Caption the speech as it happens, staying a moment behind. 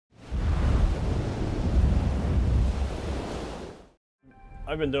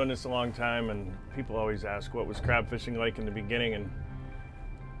I've been doing this a long time, and people always ask what was crab fishing like in the beginning, and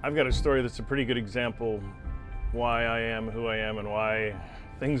I've got a story that's a pretty good example why I am who I am and why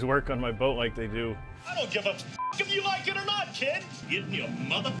things work on my boat like they do. I don't give a if you like it or not, kid. Get in your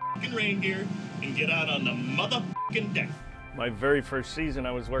motherfucking reindeer and get out on the motherfucking deck. My very first season,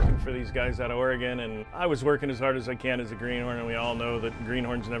 I was working for these guys out of Oregon, and I was working as hard as I can as a greenhorn, and we all know that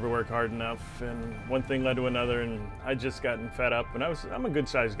greenhorns never work hard enough, and one thing led to another, and I'd just gotten fed up, and I'm a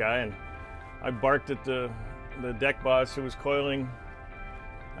good-sized guy, and I barked at the deck boss who was coiling.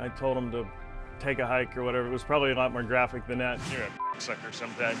 I told him to take a hike or whatever. It was probably a lot more graphic than that. You're a sucker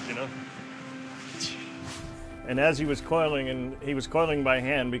sometimes, you know? And as he was coiling, and he was coiling by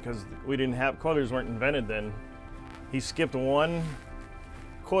hand because coilers weren't invented then, he skipped one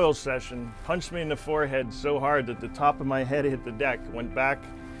coil session, punched me in the forehead so hard that the top of my head hit the deck, went back,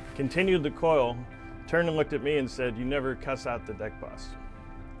 continued the coil, turned and looked at me and said, "You never cuss out the deck boss."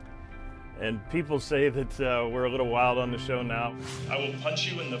 And people say that we're a little wild on the show now. I will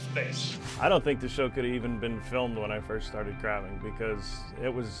punch you in the face. I don't think the show could have even been filmed when I first started crabbing, because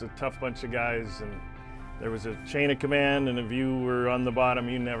it was a tough bunch of guys, and there was a chain of command, and if you were on the bottom,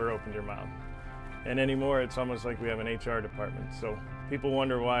 you never opened your mouth. And anymore, it's almost like we have an HR department. So people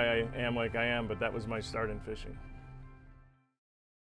wonder why I am like I am, but that was my start in fishing.